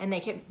jewelry, and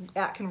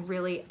that can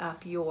really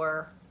up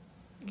your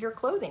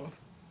clothing,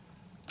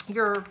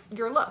 your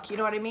look, you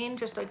know what I mean?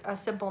 Just a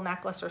simple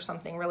necklace or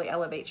something really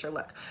elevates your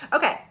look.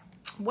 Okay,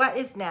 what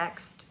is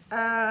next?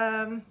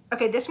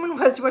 Okay, this one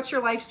was, what's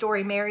your life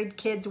story? Married,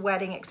 kids,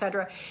 wedding,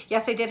 etc.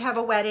 Yes, I did have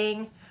a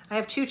wedding. I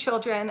have 2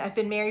 children. I've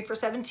been married for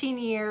 17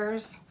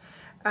 years.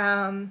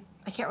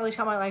 I can't really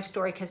tell my life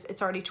story because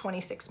it's already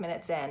 26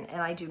 minutes in,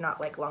 and I do not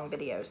like long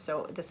videos,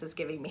 so this is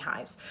giving me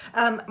hives.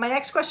 My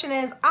next question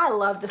is, I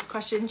love this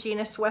question,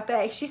 Gina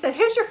Swepe. She said,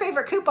 who's your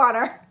favorite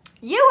couponer?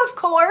 You, of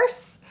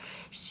course.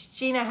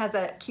 Gina has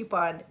a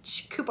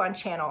coupon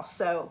channel,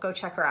 so go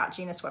check her out,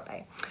 Gina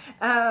Swepe.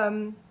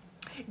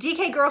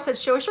 DK Girl said,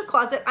 show us your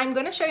closet. I'm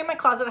going to show you my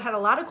closet. I had a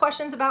lot of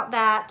questions about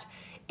that.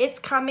 It's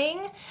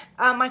coming.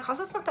 My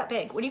closet's not that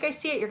big. When you guys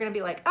see it, you're going to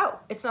be like, oh,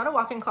 it's not a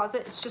walk-in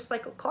closet. It's just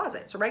like a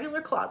closet. It's a regular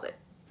closet.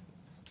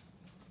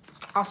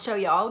 I'll show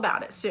you all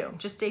about it soon.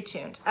 Just stay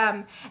tuned.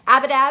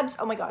 Abadabs,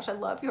 oh my gosh, I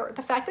love her.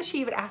 The fact that she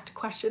even asked a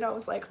question, I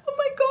was like, oh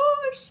my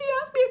gosh, she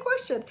asked me a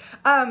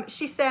question.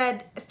 She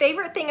said,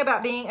 favorite thing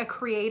about being a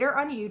creator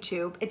on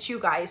YouTube? It's you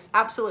guys,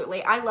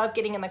 absolutely. I love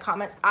getting in the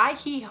comments. I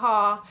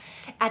hee-haw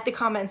at the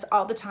comments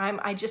all the time.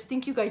 I just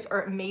think you guys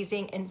are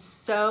amazing and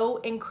so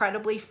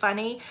incredibly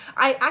funny.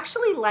 I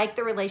actually like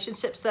the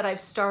relationships that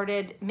I've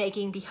started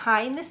making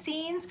behind the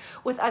scenes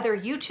with other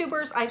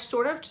YouTubers. I've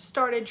sort of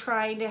started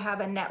trying to have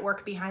a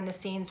network behind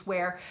the scenes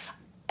where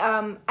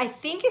I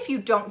think if you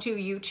don't do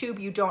YouTube,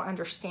 you don't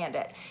understand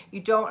it. You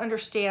don't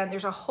understand,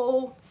 there's a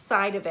whole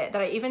side of it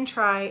that I even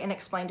try and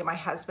explain to my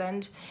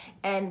husband,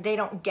 and they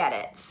don't get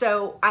it.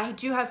 So I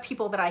do have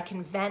people that I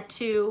can vent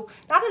to,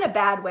 not in a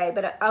bad way,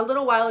 but a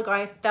little while ago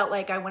I felt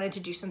like I wanted to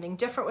do something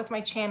different with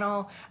my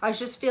channel. I was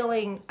just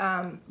feeling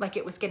like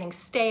it was getting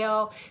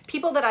stale.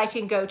 People that I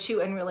can go to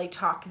and really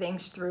talk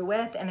things through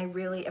with, and I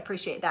really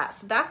appreciate that.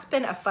 So that's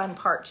been a fun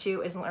part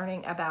too, is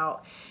learning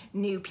about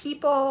new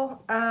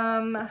people.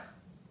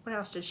 What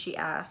else did she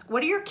ask?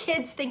 What do your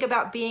kids think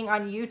about being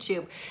on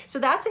YouTube? So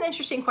that's an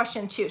interesting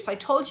question too. So I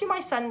told you my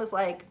son was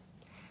like,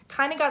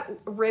 kind of got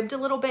ribbed a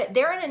little bit.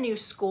 They're in a new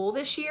school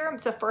this year.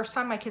 It's the first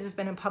time my kids have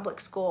been in public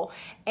school,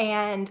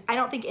 and I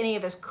don't think any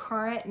of his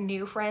current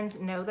new friends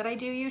know that I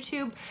do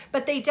YouTube,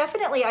 but they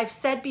definitely, I've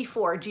said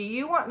before, do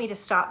you want me to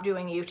stop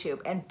doing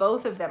YouTube? And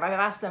both of them, I've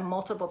asked them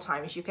multiple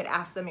times, you could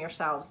ask them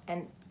yourselves,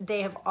 and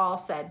they have all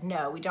said,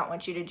 no, we don't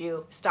want you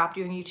to stop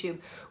doing YouTube.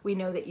 We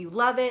know that you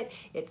love it.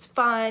 It's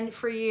fun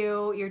for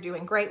you. You're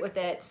doing great with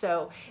it.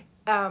 So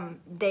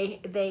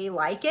they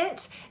like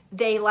it.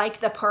 They like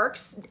the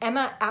perks.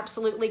 Emma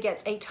absolutely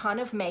gets a ton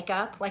of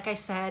makeup. Like I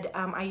said,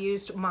 I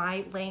used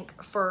my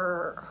link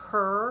for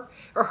her,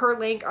 or her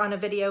link on a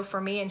video for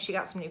me, and she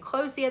got some new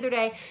clothes the other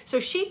day. So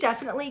she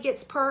definitely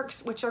gets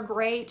perks, which are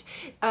great.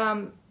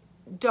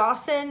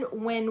 Dawson,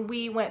 when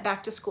we went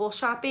back to school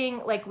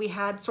shopping, like we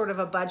had sort of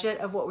a budget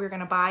of what we were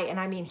going to buy, and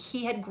I mean,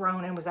 he had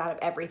grown and was out of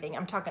everything.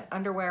 I'm talking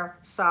underwear,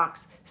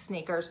 socks,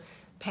 sneakers,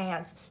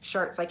 pants,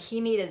 shirts, like he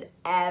needed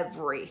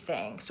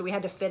everything. So we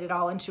had to fit it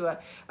all into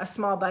a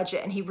small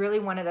budget, and he really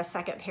wanted a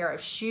second pair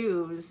of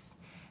shoes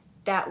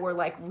that were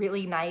like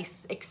really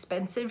nice,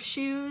 expensive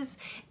shoes.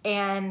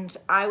 And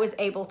I was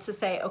able to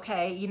say,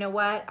 okay, you know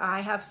what? I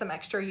have some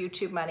extra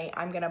YouTube money.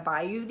 I'm gonna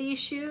buy you these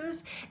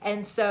shoes.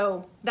 And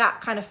so that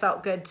kind of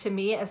felt good to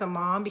me as a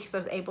mom, because I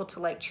was able to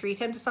like treat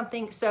him to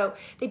something. So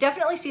they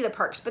definitely see the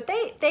perks, but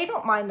they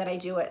don't mind that I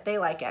do it. They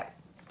like it.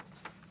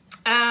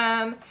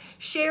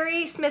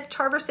 Sherry Smith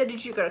Tarver said,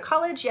 did you go to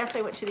college? Yes,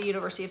 I went to the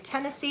University of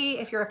Tennessee.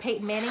 If you're a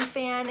Peyton Manning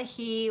fan,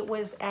 he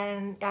was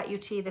at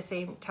UT the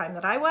same time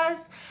that I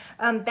was.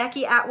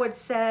 Becky Atwood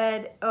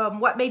said,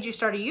 what made you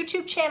start a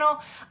YouTube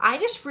channel? I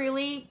just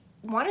really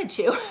wanted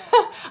to.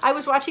 I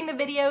was watching the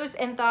videos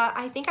and thought,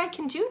 I think I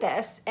can do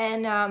this.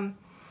 And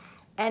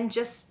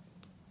just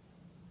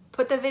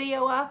put the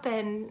video up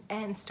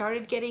and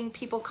started getting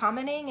people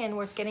commenting and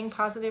was getting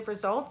positive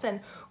results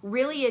and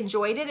really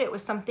enjoyed it. It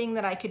was something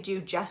that I could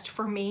do just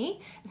for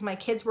me. As my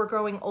kids were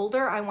growing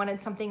older, I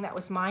wanted something that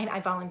was mine. I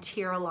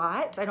volunteer a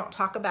lot. I don't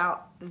talk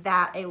about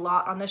that a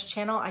lot on this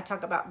channel. I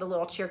talk about the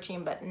little cheer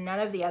team, but none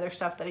of the other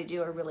stuff that I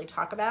do I really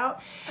talk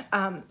about.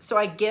 So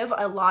I give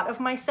a lot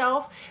of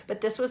myself, but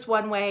this was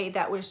one way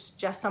that was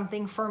just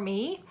something for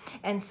me.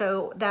 And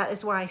so that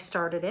is why I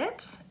started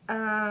it.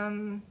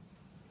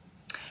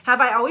 Have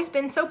I always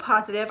been so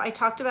positive? I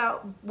talked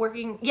about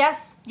working.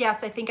 Yes,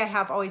 I think I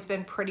have always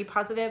been pretty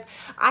positive.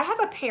 I have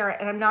a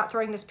parent, and I'm not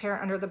throwing this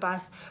parent under the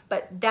bus,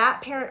 but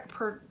that parent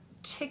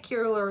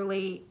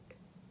particularly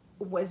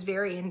was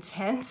very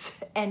intense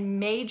and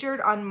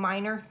majored on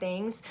minor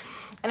things.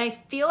 And I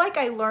feel like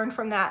I learned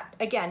from that,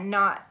 again,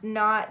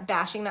 not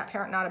bashing that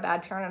parent, not a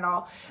bad parent at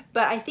all,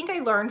 but I think I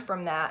learned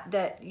from that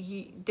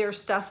there's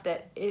stuff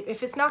that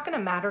if it's not going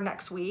to matter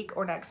next week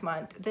or next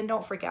month, then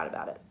don't freak out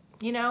about it.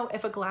 You know,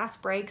 if a glass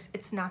breaks,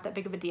 it's not that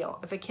big of a deal.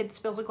 If a kid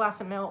spills a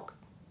glass of milk,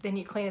 then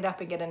you clean it up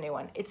and get a new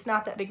one. It's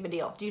not that big of a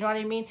deal. Do you know what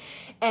I mean?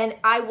 And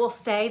I will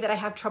say that I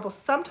have trouble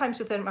sometimes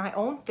within my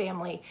own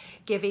family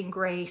giving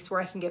grace, where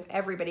I can give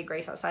everybody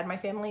grace outside my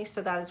family.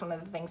 So that is one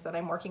of the things that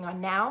I'm working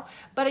on now.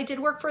 But I did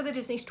work for the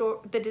Disney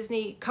store, the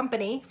Disney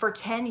company for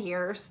 10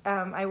 years.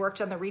 I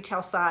worked on the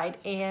retail side,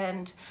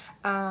 and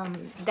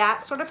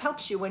that sort of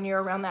helps you when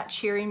you're around that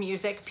cheery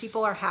music.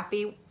 People are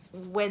happy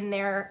when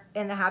they're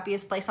in the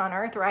happiest place on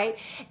earth, right?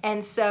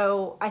 And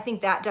so I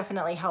think that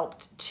definitely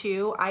helped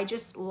too. I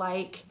just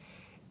like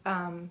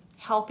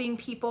helping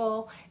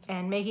people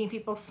and making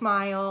people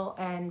smile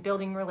and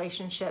building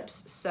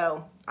relationships.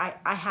 So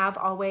I have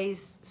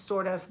always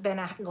sort of been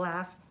a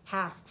glass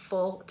half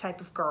full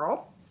type of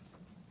girl.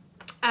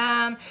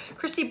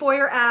 Kristy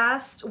Boyer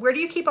asked, where do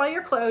you keep all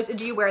your clothes and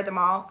do you wear them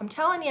all? I'm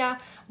telling you,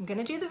 I'm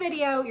gonna do the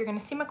video. You're gonna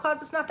see my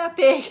closet's not that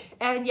big.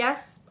 And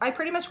yes, I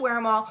pretty much wear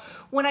them all.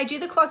 When I do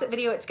the closet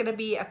video, it's gonna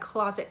be a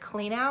closet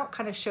clean out,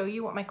 kind of show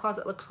you what my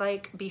closet looks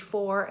like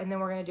before, and then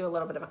we're gonna do a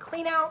little bit of a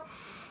clean out.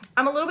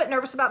 I'm a little bit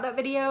nervous about that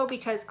video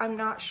because I'm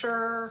not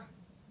sure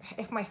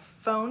if my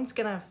phone's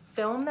gonna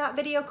film that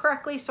video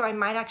correctly, so I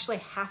might actually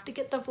have to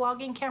get the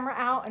vlogging camera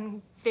out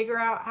and figure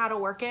out how to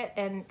work it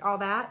and all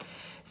that.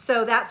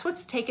 So that's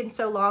what's taken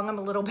so long. I'm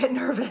a little bit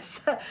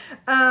nervous.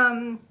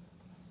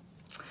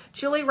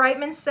 Julie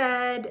Reitman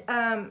said,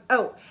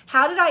 oh,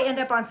 how did I end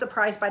up on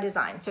Surprised by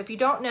Design? So if you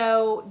don't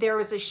know, there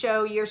was a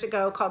show years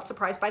ago called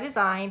Surprised by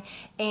Design,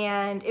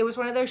 and it was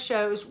one of those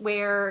shows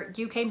where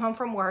you came home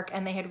from work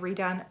and they had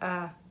redone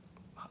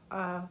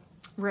a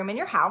room in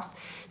your house.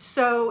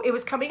 So it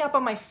was coming up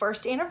on my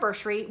first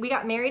anniversary. We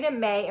got married in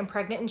May and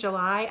pregnant in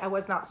July. I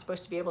was not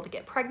supposed to be able to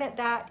get pregnant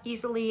that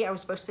easily. I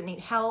was supposed to need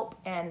help,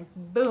 and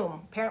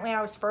boom, apparently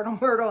I was fertile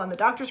myrtle, and the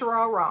doctors were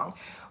all wrong.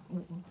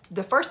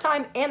 The first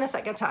time and the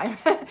second time.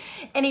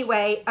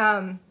 Anyway,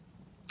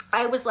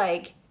 I was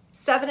like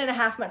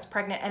 7.5 months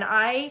pregnant, and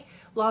I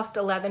lost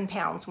 11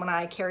 pounds when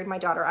I carried my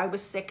daughter. I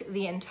was sick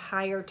the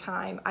entire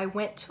time. I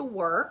went to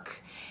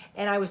work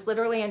and I was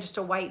literally in just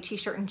a white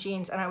t-shirt and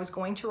jeans, and I was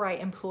going to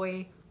write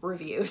employee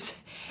reviews.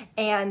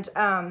 And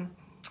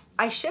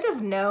I should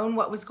have known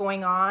what was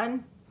going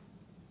on.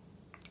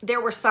 There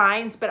were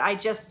signs, but I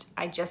just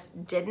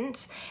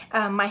didn't.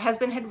 My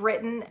husband had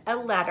written a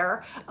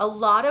letter. A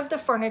lot of the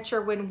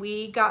furniture when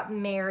we got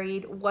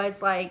married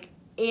was like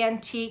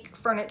antique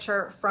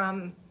furniture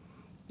from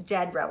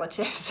dead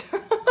relatives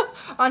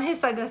on his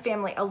side of the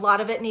family. A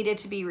lot of it needed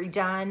to be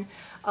redone.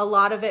 A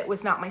lot of it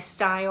was not my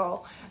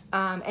style.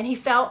 And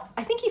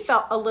I think he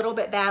felt a little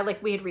bit bad,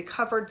 like we had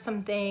recovered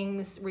some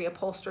things,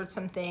 reupholstered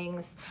some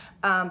things,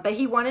 but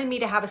he wanted me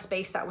to have a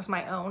space that was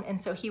my own.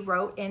 And so he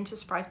wrote into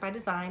Surprised by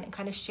Design and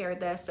kind of shared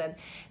this and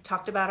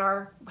talked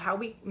about how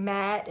we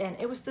met.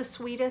 And it was the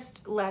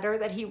sweetest letter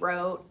that he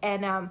wrote.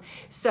 And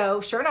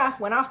so sure enough,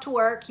 went off to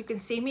work. You can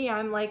see me,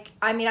 I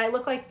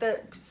look like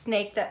the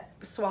snake that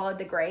swallowed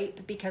the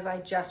grape because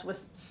I just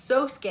was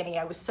so skinny.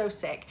 I was so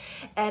sick.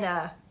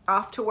 And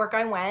off to work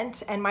I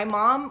went, and my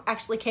mom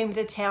actually came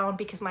to town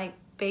because my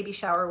baby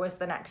shower was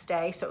the next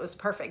day, so it was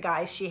perfect,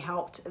 guys. She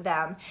helped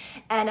them.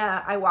 And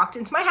I walked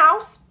into my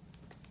house,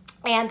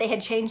 and they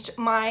had changed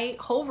my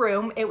whole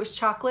room. It was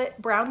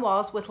chocolate brown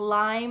walls with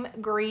lime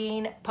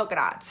green polka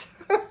dots.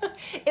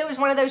 It was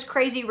one of those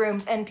crazy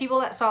rooms, and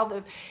people that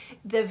saw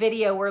the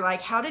video were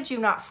like, how did you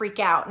not freak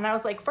out? And I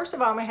was like, first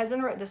of all, my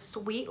husband wrote this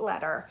sweet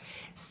letter.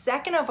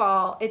 Second of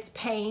all, it's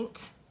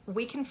paint.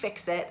 We can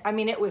fix it. I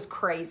mean, it was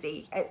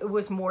crazy. It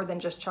was more than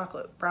just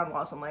chocolate brown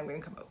walls and lime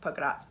green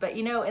polka dots. But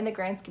you know, in the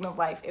grand scheme of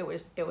life, it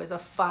was a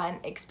fun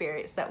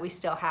experience that we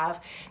still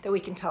have, that we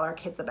can tell our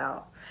kids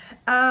about.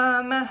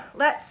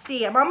 Let's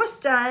see, I'm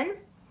almost done.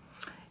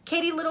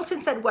 Katie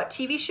Littleton said, what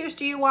TV shows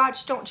do you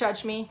watch? Don't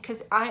judge me,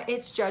 because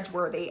it's judge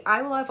worthy.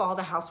 I love all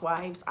the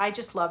housewives. I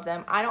just love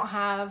them. I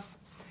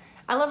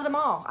love them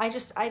all.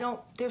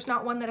 There's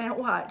not one that I don't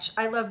watch.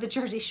 I love the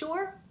Jersey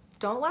Shore.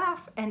 Don't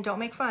laugh and don't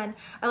make fun.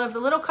 I love The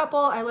Little Couple.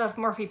 I love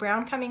Murphy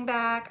Brown coming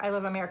back. I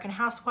love American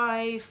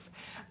Housewife.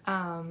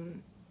 I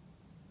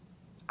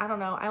I don't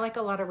know, I like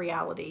a lot of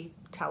reality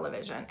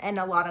television and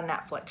a lot of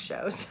Netflix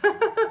shows.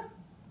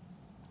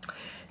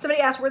 Somebody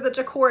asked where the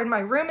decor in my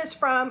room is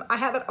from. I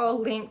have it all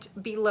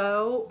linked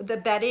below. The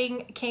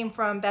bedding came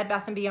from Bed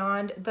Bath &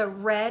 Beyond. The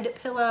red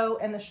pillow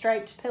and the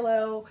striped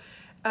pillow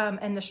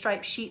and the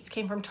striped sheets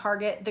came from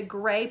Target. The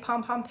gray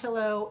pom-pom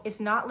pillow is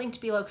not linked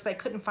below because I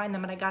couldn't find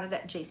them and I got it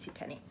at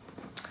JCPenney.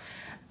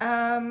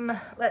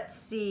 Let's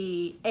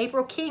see.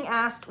 April King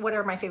asked, what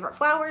are my favorite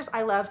flowers?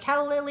 I love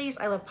calla lilies,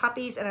 I love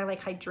poppies, and I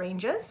like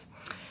hydrangeas.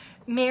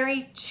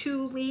 Mary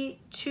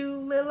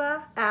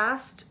Tulila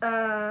asked,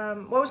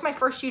 what was my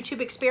first YouTube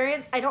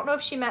experience? I don't know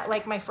if she meant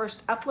like my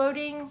first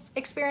uploading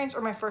experience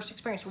or my first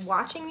experience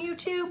watching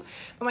YouTube,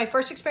 but my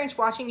first experience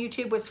watching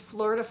YouTube was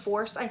Fleur de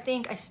Force, I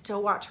think. I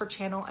still watch her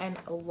channel and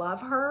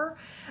love her.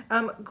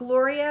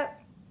 Gloria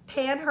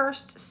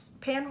Panhorst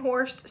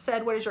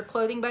said, what is your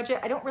clothing budget?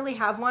 I don't really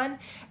have one.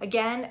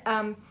 Again,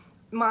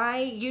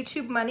 my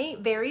YouTube money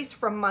varies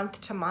from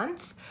month to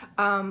month.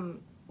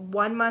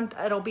 1 month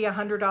it'll be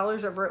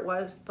 $100 over it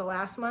was the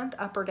last month,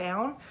 up or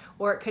down,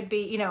 or it could be,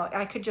 you know,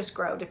 I could just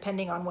grow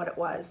depending on what it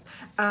was.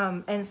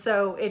 And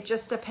so it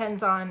just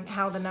depends on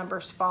how the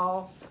numbers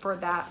fall for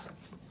that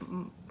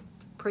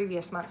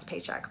previous month's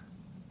paycheck.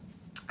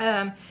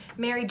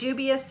 Mary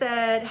Dubia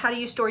said, how do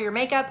you store your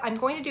makeup? I'm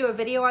going to do a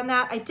video on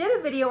that. I did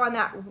a video on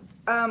that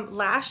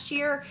last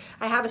year.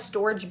 I have a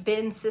storage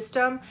bin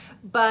system,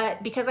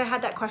 but because I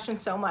had that question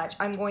so much,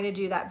 I'm going to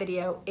do that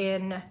video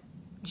in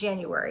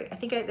January. I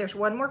think there's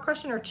one more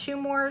question or two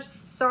more.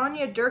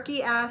 Sonia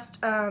Durkee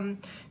asked,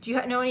 do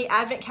you know any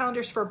advent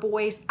calendars for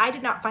boys? I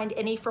did not find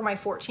any for my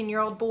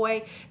 14-year-old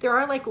boy. There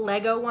are like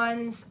Lego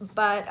ones,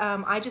 but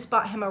I just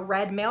bought him a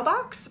red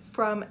mailbox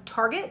from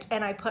Target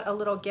and I put a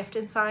little gift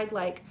inside.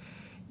 Like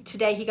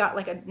today he got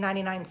like a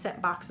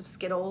 99-cent box of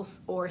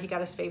Skittles, or he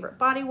got his favorite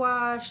body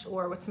wash,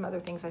 or with some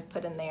other things I've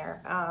put in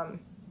there.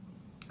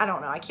 I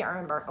don't know, I can't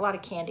remember. A lot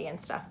of candy and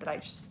stuff that I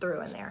just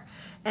threw in there.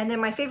 And then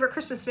my favorite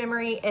Christmas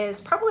memory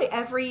is probably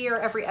every year,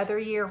 every other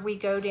year, we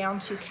go down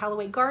to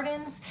Callaway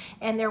Gardens,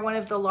 and they're one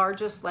of the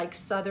largest like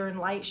Southern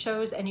light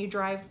shows, and you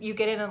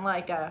get in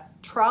like a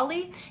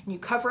trolley, and you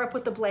cover up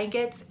with the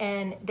blankets,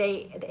 and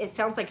it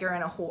sounds like you're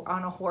on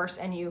a horse,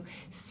 and you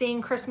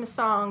sing Christmas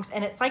songs,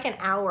 and it's like an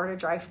hour to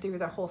drive through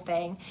the whole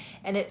thing,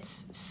 and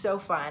it's so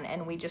fun,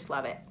 and we just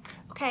love it.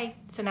 Okay,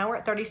 so now we're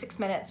at 36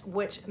 minutes,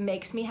 which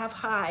makes me have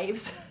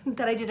hives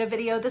that I did a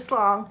video this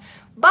long,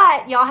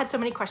 but y'all had so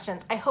many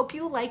questions. I hope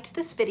you liked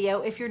this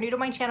video. If you're new to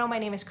my channel, my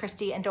name is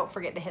Kristy, and don't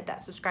forget to hit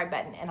that subscribe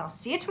button, and I'll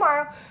see you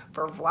tomorrow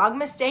for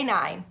Vlogmas Day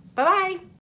 9. Bye-bye.